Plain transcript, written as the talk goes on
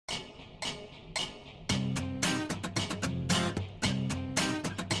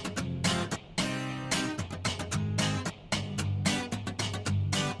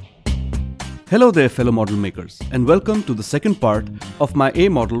Hello there fellow model makers, and welcome to the second part of my A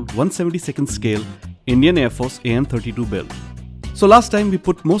model 1/72nd scale Indian Air Force AN-32 build. So last time we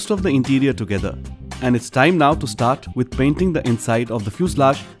put most of the interior together, and it's time now to start with painting the inside of the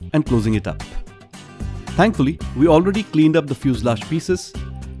fuselage and closing it up. Thankfully, we already cleaned up the fuselage pieces,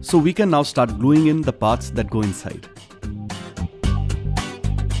 so we can now start gluing in the parts that go inside.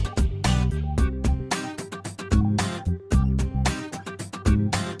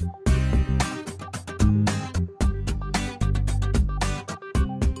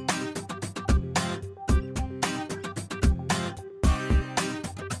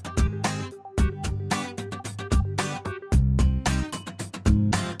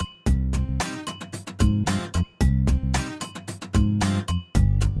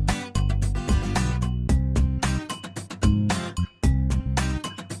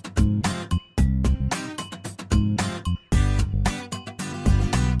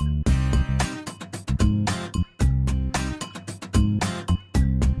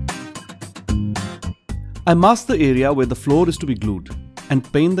 I mask the area where the floor is to be glued and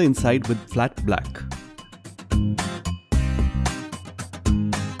paint the inside with flat black.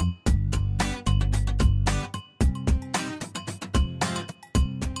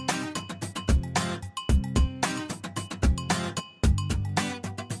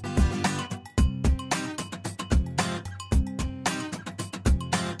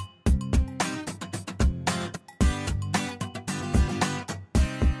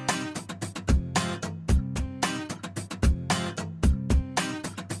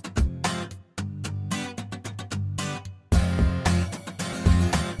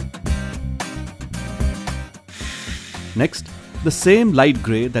 Next, the same light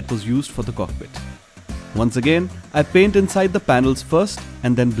grey that was used for the cockpit. Once again, I paint inside the panels first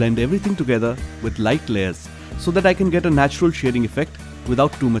and then blend everything together with light layers so that I can get a natural shading effect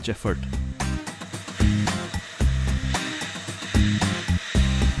without too much effort.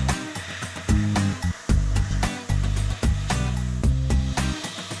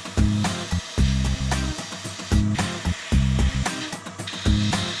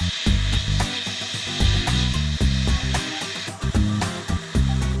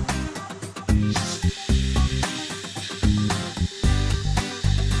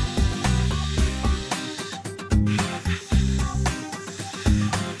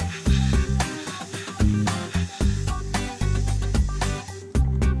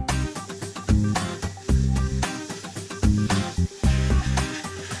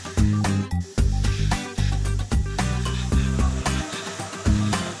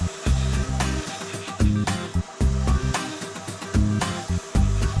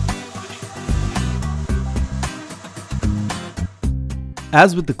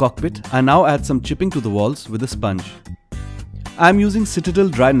 As with the cockpit, I now add some chipping to the walls with a sponge. I am using Citadel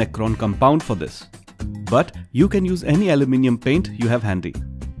Dry Necron compound for this, but you can use any aluminium paint you have handy.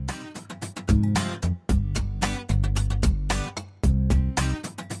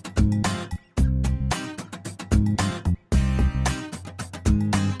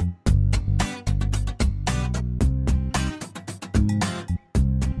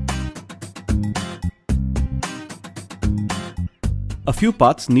 A few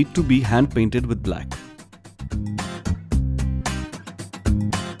parts need to be hand painted with black.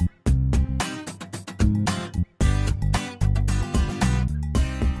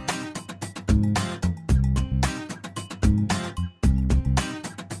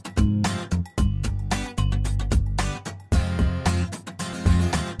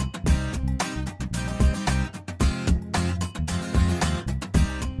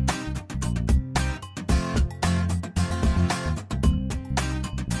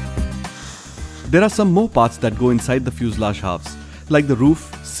 There are some more parts that go inside the fuselage halves, like the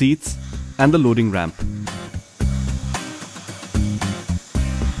roof, seats, and the loading ramp.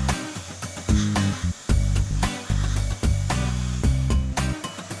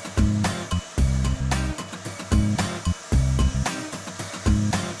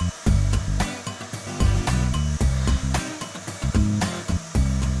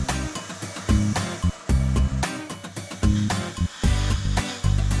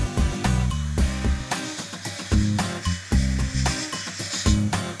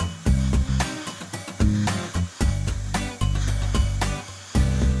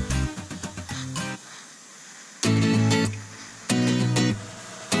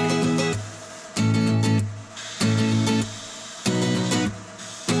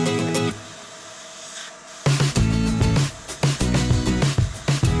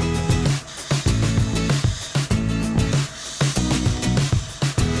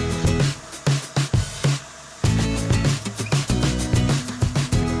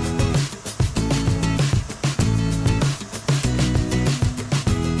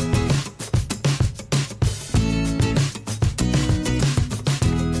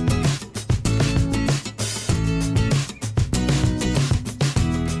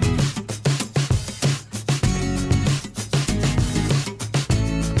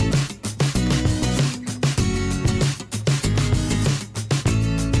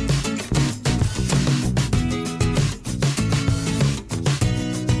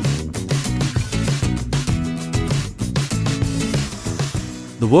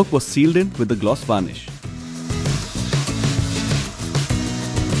 The work was sealed in with the gloss varnish.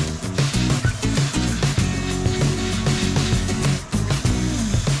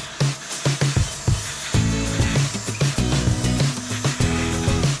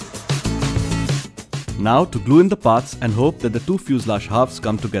 Now to glue in the parts and hope that the two fuselage halves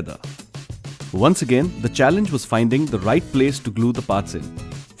come together. Once again, the challenge was finding the right place to glue the parts in.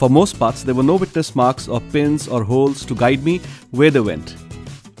 For most parts, there were no witness marks or pins or holes to guide me where they went.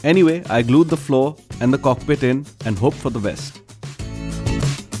 Anyway, I glued the floor and the cockpit in and hoped for the best.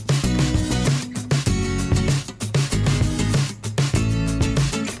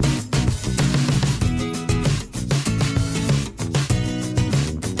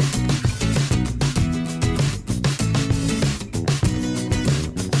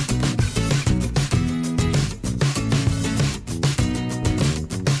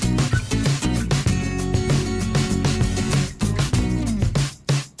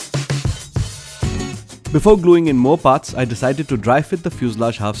 Before gluing in more parts, I decided to dry fit the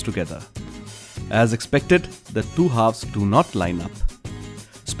fuselage halves together. As expected, the two halves do not line up,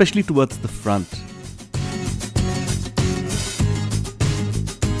 especially towards the front.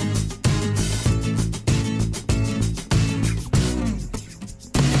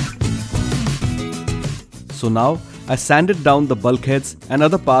 So now, I sanded down the bulkheads and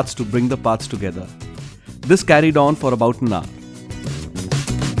other parts to bring the parts together. This carried on for about an hour.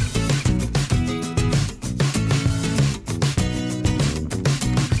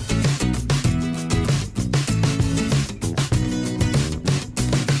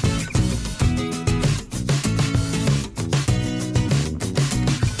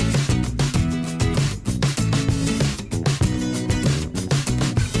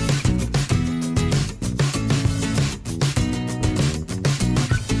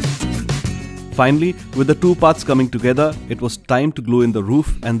 Finally, with the two parts coming together, it was time to glue in the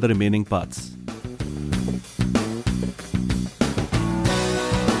roof and the remaining parts.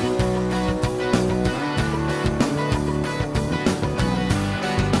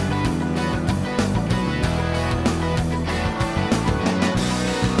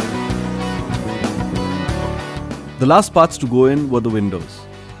 The last parts to go in were the windows.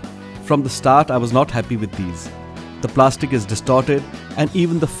 From the start, I was not happy with these. The plastic is distorted and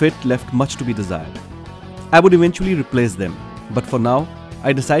even the fit left much to be desired. I would eventually replace them, but for now,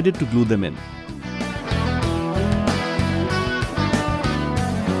 I decided to glue them in.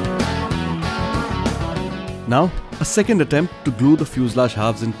 Now, a second attempt to glue the fuselage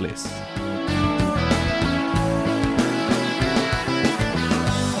halves in place.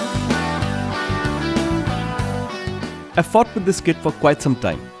 I fought with this kit for quite some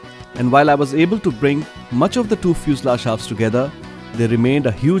time, and while I was able to bring much of the two fuselage halves together, there remained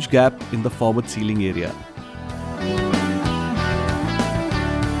a huge gap in the forward sealing area.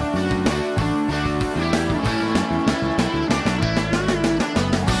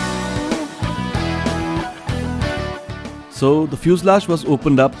 So the fuselage was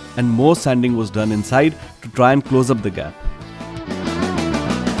opened up and more sanding was done inside to try and close up the gap.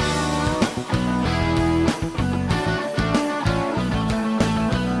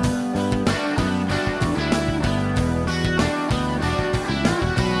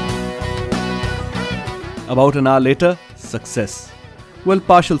 About an hour later, success. Well,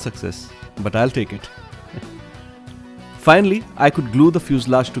 partial success, but I'll take it. Finally, I could glue the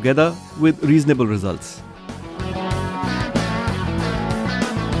fuselage together with reasonable results.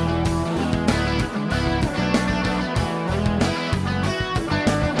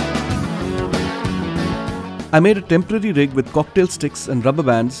 I made a temporary rig with cocktail sticks and rubber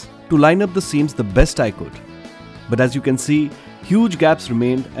bands to line up the seams the best I could. But as you can see, huge gaps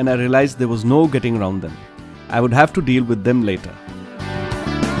remained and I realized there was no getting around them. I would have to deal with them later.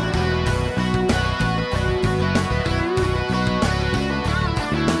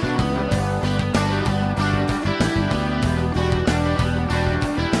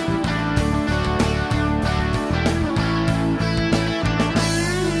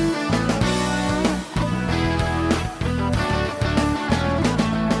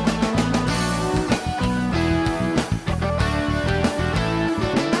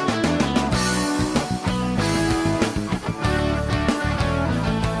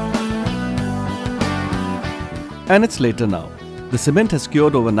 And it's later now. The cement has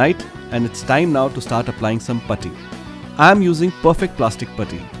cured overnight and it's time now to start applying some putty. I am using perfect plastic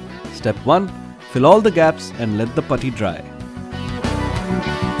putty. Step 1. Fill all the gaps and let the putty dry.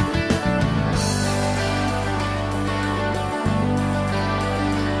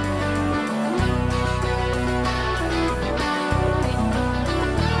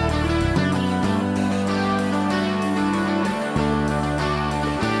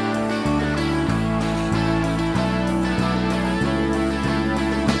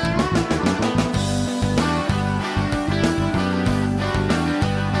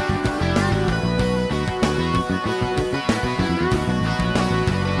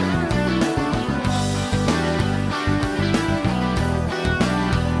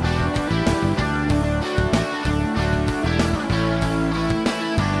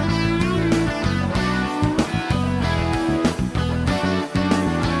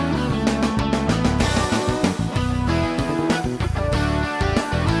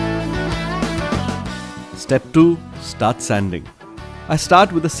 Step 2. Start sanding. I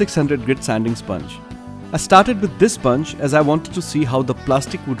start with a 600 grit sanding sponge. I started with this sponge as I wanted to see how the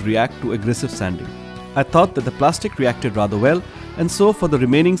plastic would react to aggressive sanding. I thought that the plastic reacted rather well, and so for the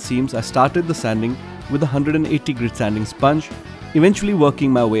remaining seams I started the sanding with a 180 grit sanding sponge, eventually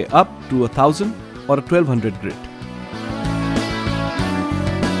working my way up to a 1000 or a 1200 grit.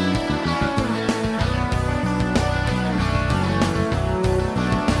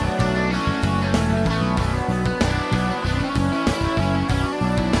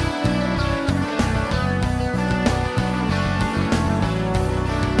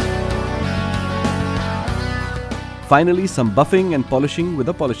 Finally, some buffing and polishing with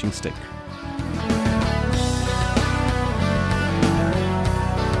a polishing stick.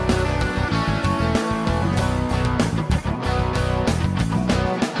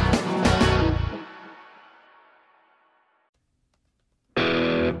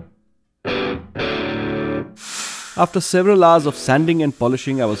 After several hours of sanding and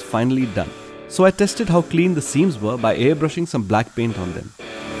polishing, I was finally done. So I tested how clean the seams were by airbrushing some black paint on them.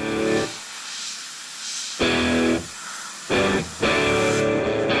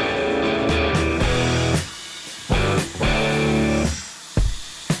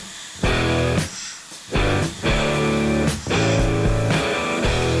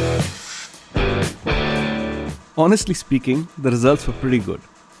 Honestly speaking, the results were pretty good,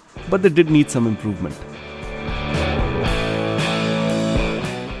 but they did need some improvement.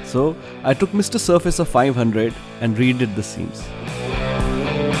 So I took Mr. Surfacer 500 and redid the seams.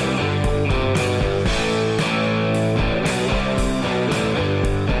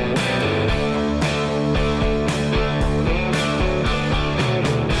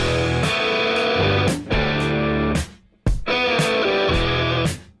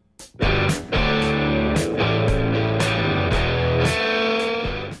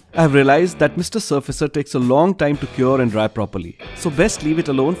 I have realized that Mr. Surfacer takes a long time to cure and dry properly, so best leave it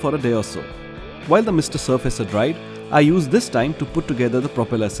alone for a day or so. While the Mr. Surfacer dried, I used this time to put together the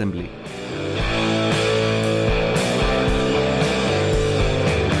propeller assembly.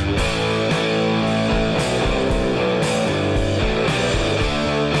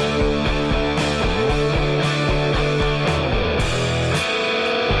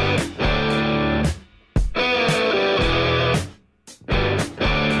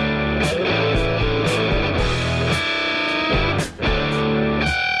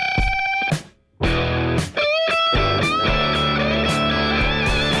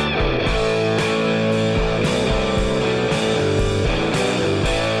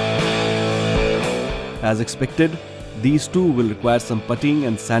 As expected, these two will require some puttying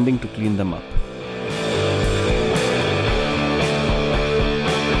and sanding to clean them up.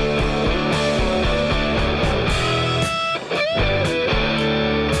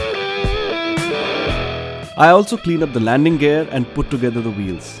 I also clean up the landing gear and put together the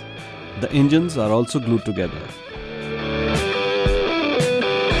wheels. The engines are also glued together.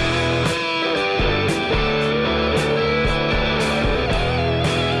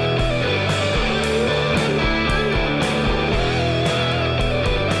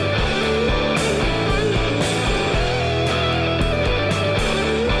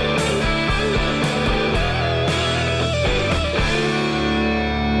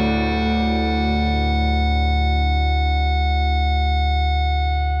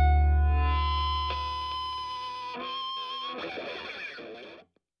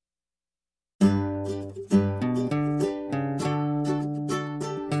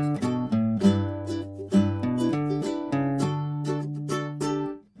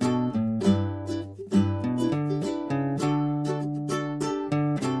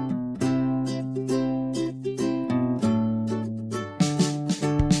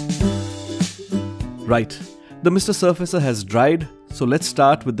 Right, the Mr. Surfacer has dried, so let's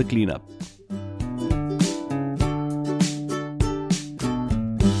start with the cleanup.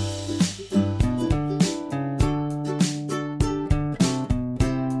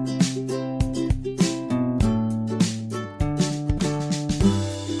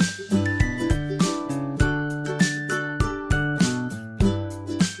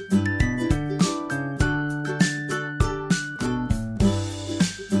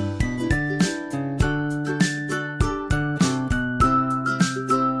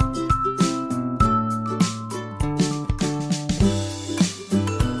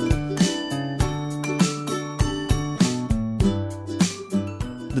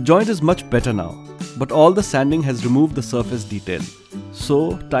 The joint is much better now, but all the sanding has removed the surface detail,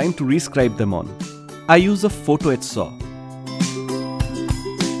 so time to rescribe them on. I use a photo etch saw.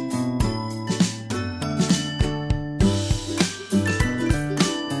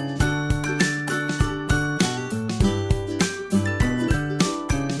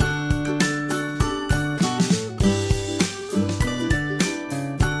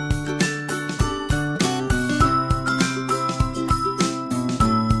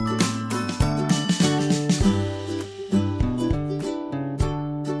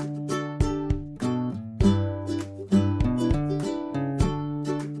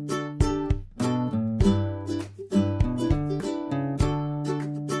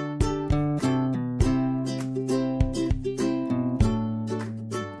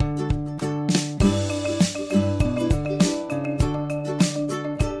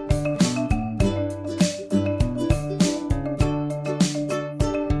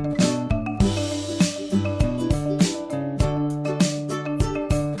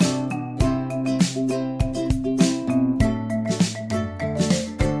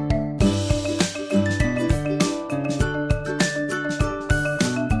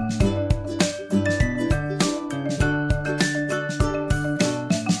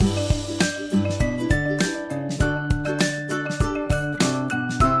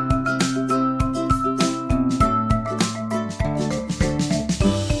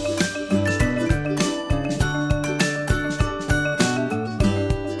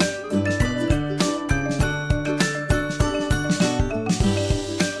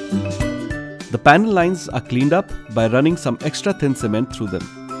 The panel lines are cleaned up by running some extra thin cement through them.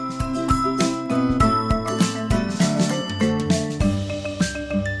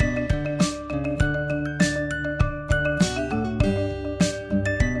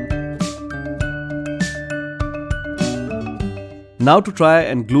 Now to try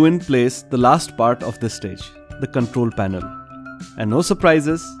and glue in place the last part of this stage, the control panel. And no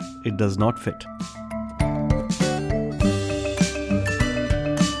surprises, it does not fit.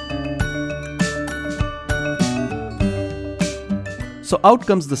 So out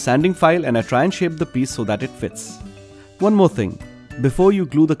comes the sanding file and I try and shape the piece so that it fits. One more thing, before you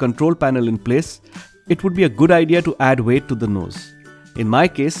glue the control panel in place, it would be a good idea to add weight to the nose. In my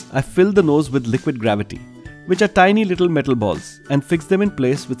case, I filled the nose with liquid gravity, which are tiny little metal balls, and fixed them in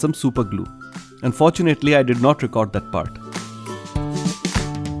place with some super glue. Unfortunately, I did not record that part.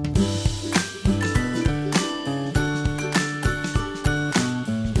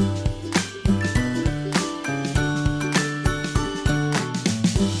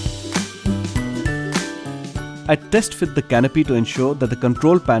 I test fit the canopy to ensure that the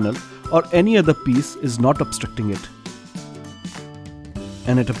control panel or any other piece is not obstructing it.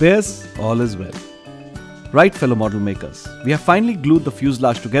 And it appears all is well. Right, fellow model makers, we have finally glued the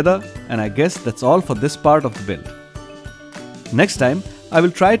fuselage together, and I guess that's all for this part of the build. Next time, I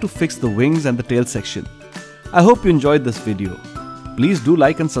will try to fix the wings and the tail section. I hope you enjoyed this video. Please do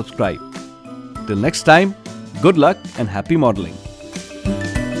like and subscribe. Till next time, good luck and happy modeling.